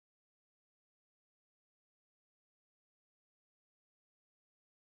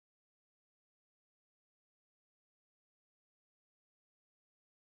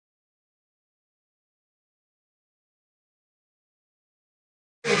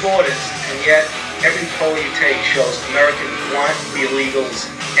borders, and yet every poll you take shows Americans want the illegals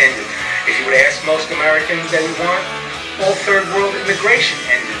ended. If you would ask most Americans, they would want all third world immigration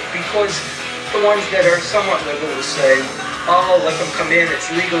ended, because the ones that are somewhat liberal will say, oh, let them come in, it's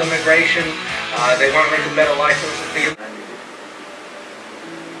legal immigration, they want to make a better life for them.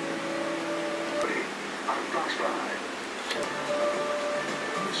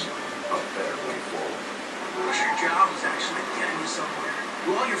 Your job is actually getting you somewhere.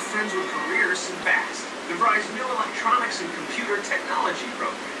 Well, all your friends with careers and fast. DeVry's new electronics and computer technology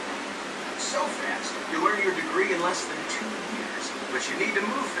program. So fast, you'll earn your degree in less than 2 years. But you need to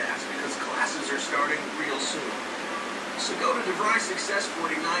move fast because classes are starting real soon. So go to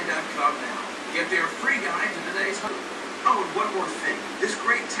DeVrySuccess49.com now. Get their free guide to today's hunt. Oh, and one more thing. This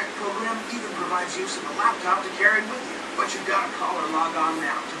great tech program even provides use of a laptop to carry with you. But you've got to call or log on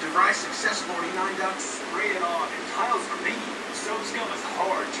now to DeVrySuccess49.com. Spray it on and tiles for me. Soap scum is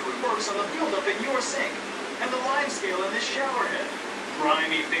hard to works on the buildup in your sink and the lime scale in this shower head.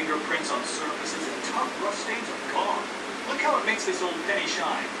 Grimy fingerprints on surfaces and tough rough stains are gone. Look how it makes this old penny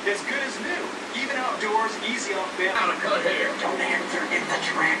shine. As good as new. Even outdoors, easy off bed. Out of good here. Don't answer in the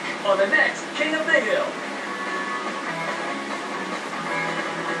trick. On the next King of the Hill.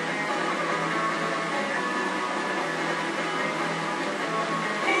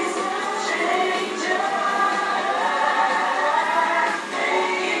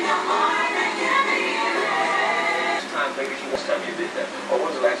 Or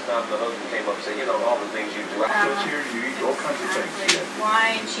when's the last time the husband came up and said, you know, all the things you do? What's here? You eat all kinds of things. Yeah.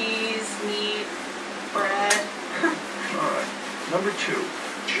 Wine, cheese, meat, bread. All right. Number 2,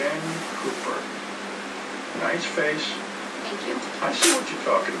 Jen Cooper. Nice face. Thank you. I see what you're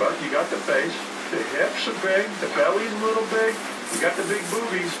talking about. You got the face. The hips are big. The belly's a little big. You got the big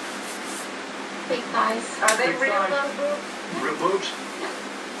boobies. Big thighs. Are they Big real thighs. little boobs? Real boobs.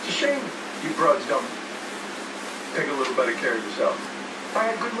 It's a shame you broads don't take a little better care of yourself. If I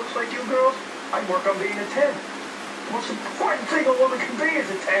had good looks like you girls, I'd work on being a 10. The most important thing a woman can be is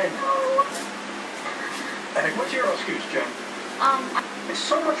a 10. Hey, what's your excuse, Jen? It's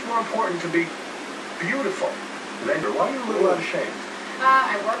so much more important to be beautiful than why are you a little out of shape?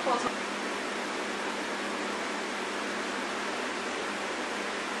 I work full time.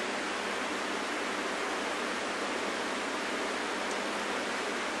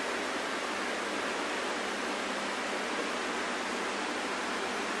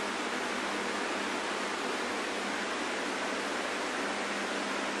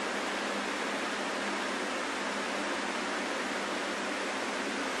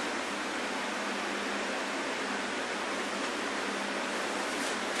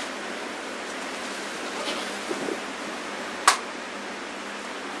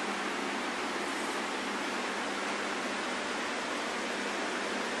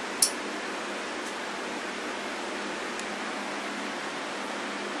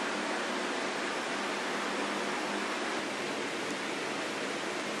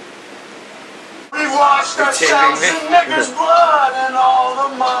 We've washed ourselves in niggas' blood and all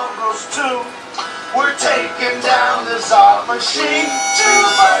the mongrels too. We're taking down the czar machine, 2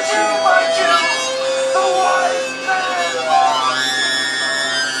 by 2 by 2. The white man walks.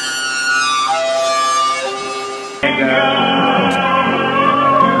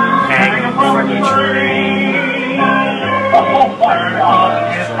 Hang from a tree. Oh my God!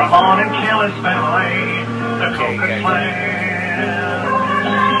 From on and kill his family. The Coca Clan.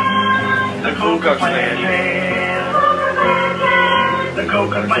 The Coca Clan can. The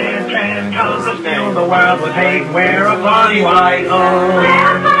Coca Clan can cause us fill the world with hate. Wear a funny white hood.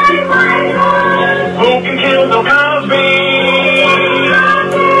 Who can kill Bill Cosby?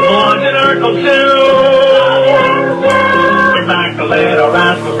 Orange and Urkel too. We back the little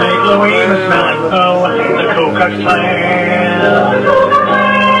rascals, make Louisa smell like poo. The Coca Clan.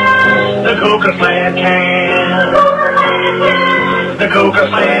 The Coca Clan can. The Coca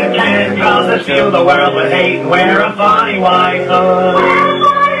Clan can cause us fill the world with hate and wear a funny white hood.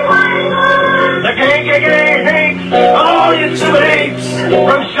 The KKK hates all you stupid apes,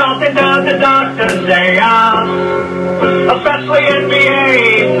 from Shelton down to Dr. Zayas, especially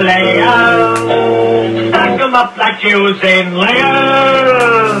NBA players. Stack them up like Jews in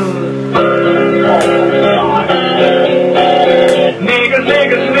layers. Niggas,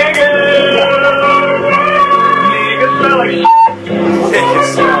 niggas, niggas. Niggas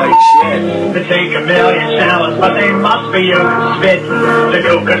smell like shit. They take a million showers, but they must be using spit. The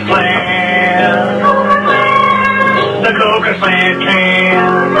Coca Clan. The Coca Clan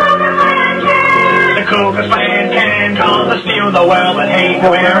can. The Coca Clan can cause us steal the world but hate.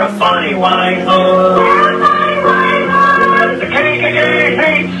 Wear a funny white hood. The KKK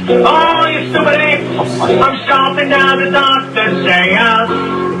hates Oh, you stupid apes, I'm stomping down the doctor's chairs,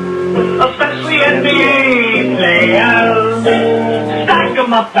 especially NBA players. Stack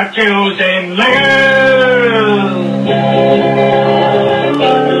 'em up like Jews in layers.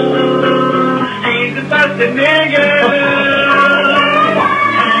 He's the best nigga.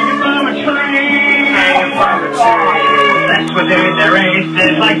 Hanging from a tree. Hanging from a tree. That's what their race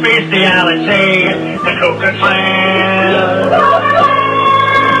is like bestiality. The Ku Klux Klan.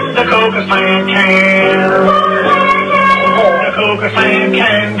 The Ku Klux Klan can. The Ku Klux Klan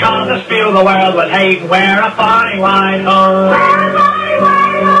can cause us fill the world with hate. Wear a funny white hood.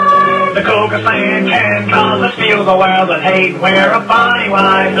 The Ku Klux Klan can cause us fill the world with hate. Wear a funny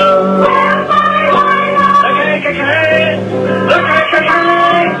white hood. The KKK. The KKK.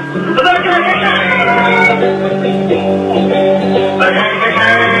 The KKK. The KKK.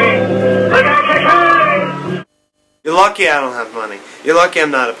 The KKK. You're lucky I don't have money. You're lucky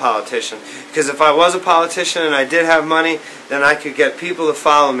I'm not a politician. Because if I was a politician and I did have money, then I could get people to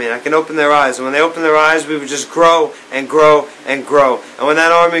follow me and I can open their eyes. And when they open their eyes, we would just grow and grow and grow. And when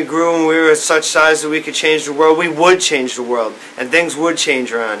that army grew and we were at such size that we could change the world, we would change the world. And things would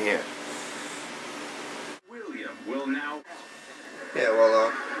change around here. William will now... Yeah,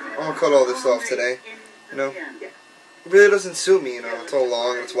 well, I'm going to cut all this off today. You know, it really doesn't suit me, you know. It's all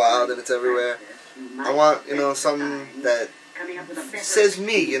long and it's wild and it's everywhere. I want, you know, something that says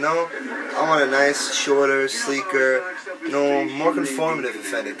me, you know. I want a nice, shorter, sleeker, you know, more conformative,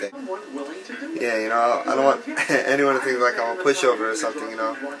 if anything. Yeah, you know, I don't want anyone to think like I'm a pushover or something, you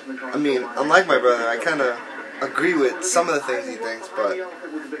know. I mean, unlike my brother, I kind of agree with some of the things he thinks, but, you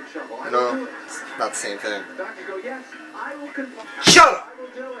know, it's not the same thing. Shut up!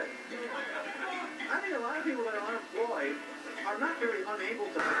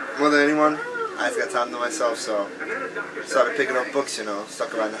 More than anyone, I just got time to myself, so started picking up books, you know,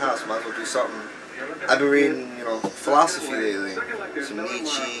 stuck around the house, might as well do something. I've been reading, you know, philosophy lately, some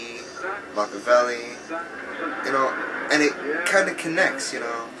N.Y.C, Machiavelli, you know, and it kind of connects, you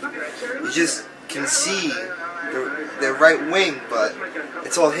know. You just can see they're right wing, but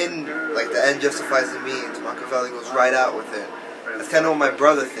it's all hidden, like the end justifies the means. Machiavelli goes right out with it. That's kind of what my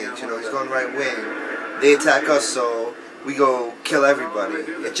brother thinks, you know, he's going right wing. They attack us, so we go kill everybody.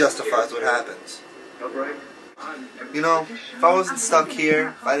 It justifies what happens. You know, if I wasn't stuck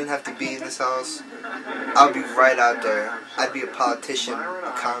here, if I didn't have to be in this house, I'd be right out there. I'd be a politician,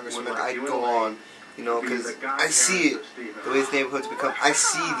 a congressman. I'd go on, you know, because I see it, the way this neighborhood's become. I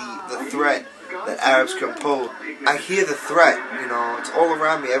see the threat that Arabs can pose. I hear the threat, you know, it's all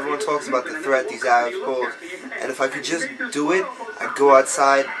around me. Everyone talks about the threat these Arabs pose. And if I could just do it, I'd go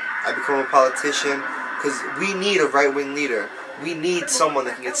outside, I'd become a politician, because we need a right-wing leader. We need someone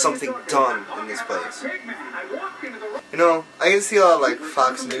that can get something done in this place. You know, I can see a lot of, like,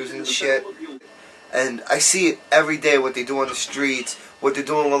 Fox News and shit, and I see it every day, what they do on the streets, what they're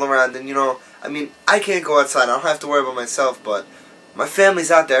doing all around, and, you know, I mean, I can't go outside, I don't have to worry about myself, but my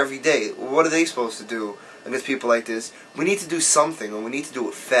family's out there every day. What are they supposed to do against people like this? We need to do something, and we need to do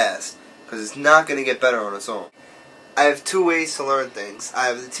it fast, because it's not going to get better on its own. I have two ways to learn things. I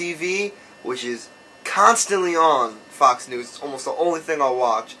have the TV, which is constantly on Fox News. It's almost the only thing I'll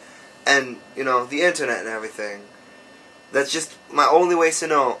watch. And, you know, the internet and everything. That's just my only ways to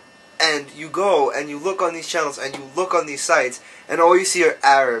know. And you go and you look on these channels and you look on these sites and all you see are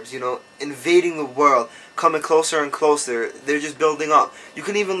Arabs, you know, invading the world, coming closer and closer. They're just building up. You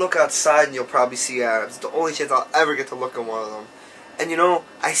can even look outside and you'll probably see Arabs. It's the only chance I'll ever get to look at one of them. And, you know,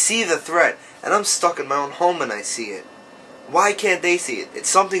 I see the threat. And I'm stuck in my own home and I see it. Why can't they see it?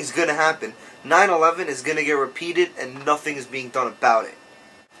 Something's going to happen. 9/11 is going to get repeated and nothing is being done about it.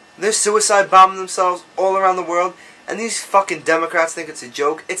 They're suicide bombing themselves all around the world, and these fucking Democrats think it's a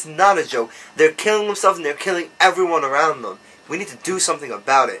joke. It's not a joke. They're killing themselves and they're killing everyone around them. We need to do something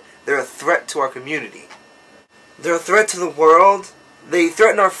about it. They're a threat to our community. They're a threat to the world. They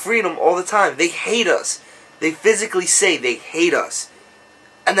threaten our freedom all the time. They hate us. They physically say they hate us.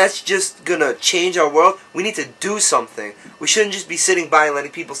 And that's just gonna change our world. We need to do something. We shouldn't just be sitting by and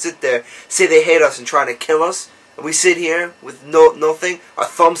letting people sit there, say they hate us and trying to kill us. And we sit here with nothing, our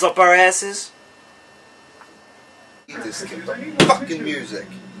thumbs up our asses. This fucking music.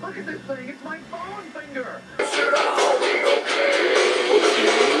 Look at this thing, it's my phone finger.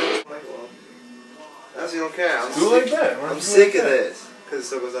 That's you don't care. I'm sick of this. Because it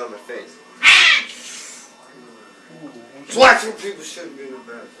still goes out of my face. Black people shouldn't be in the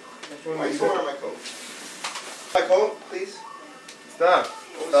bed. Why are you wearing my coat? My coat, please. Stop.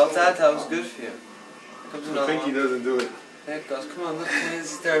 Felt that was good for you. I think he doesn't do it. Yeah, it does. Come on, look,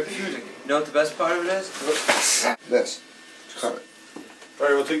 this is therapeutic. You know what the best part of it is? This. Cut it.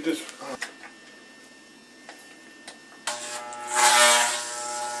 Alright, we'll take this.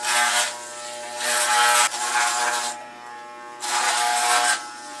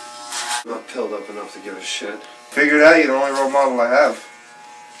 Not pilled up enough to give a shit. Figured out you're the only role model I have.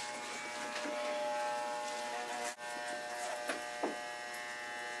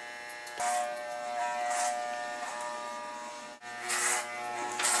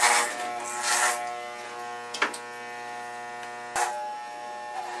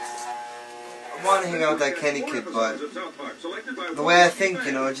 I want to hang out with that Kenny kid, but the way I think,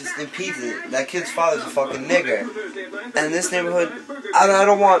 you know, it just impedes it. That kid's father's a fucking nigger. And in this neighborhood, I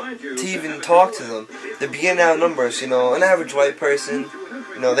don't want to even talk to them. They're beginning outnumbered us, you know. An average white person,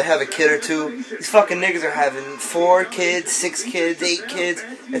 you know, they have a kid or two. These fucking niggers are having 4 kids, 6 kids, 8 kids.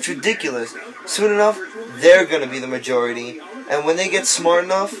 It's ridiculous. Soon enough, they're going to be the majority. And when they get smart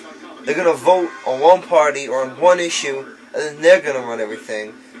enough, they're going to vote on one party or on one issue, and then they're going to run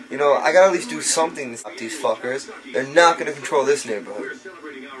everything. You know, I gotta at least do something to stop these fuckers. They're not gonna control this neighborhood.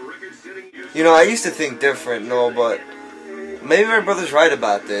 You know, I used to think different, no, but maybe my brother's right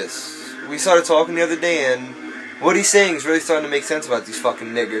about this. We started talking the other day, and what he's saying is really starting to make sense about these fucking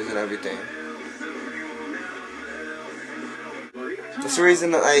niggers and everything. That's the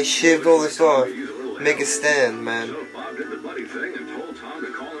reason that I shaved all this off. Make a stand, man.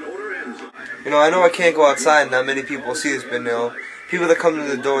 You know, I know I can't go outside and not many people will see this, but you know, people that come to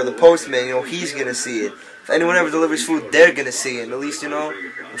the door, the postman, you know, he's gonna see it. If anyone ever delivers food, they're gonna see it. And at least, you know,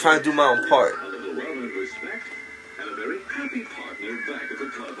 I'm trying to do my own part.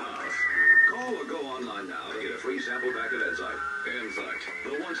 Call or go online now to get a free sample pack of N.Y.C. N.Y.C,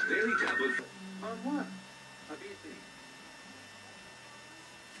 the once daily tablet. On what? Obesity.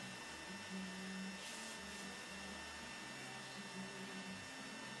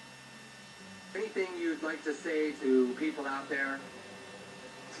 Anything you'd like to say to people out there?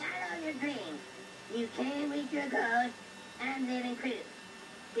 Follow your dreams. You can reach your goals and live in freedom.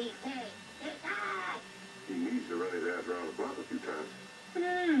 Be safe. He needs to run his ass around the block a few times.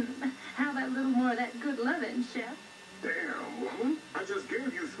 How about a little more of that good loving, Chef? Damn, woman. I just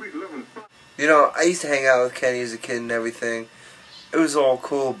gave you sweet loving. You know, I used to hang out with Kenny as a kid and everything. It was all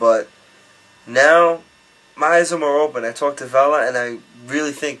cool, but now my eyes are more open. I talk to Vela, and I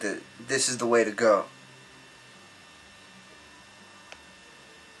really think that this is the way to go.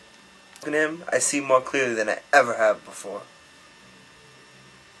 In him, I see more clearly than I ever have before.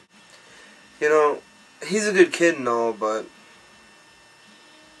 You know, he's a good kid and all, but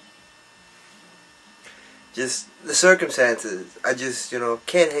just the circumstances, I just, you know,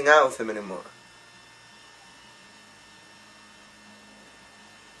 can't hang out with him anymore.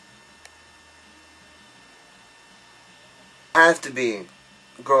 I have to be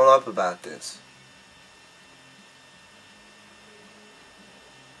grown up about this.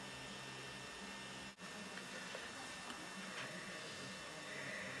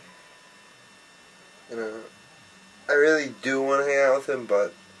 You know, I really do want to hang out with him,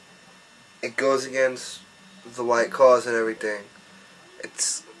 but it goes against the white cause and everything.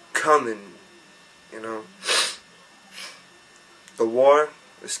 It's coming, you know. The war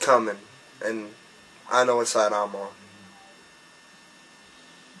is coming, and I know what side I'm on.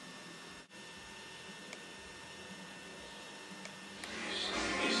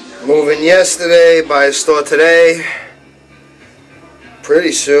 Moving yesterday, by a store today.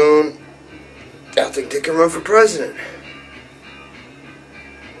 Pretty soon, I think they can run for president.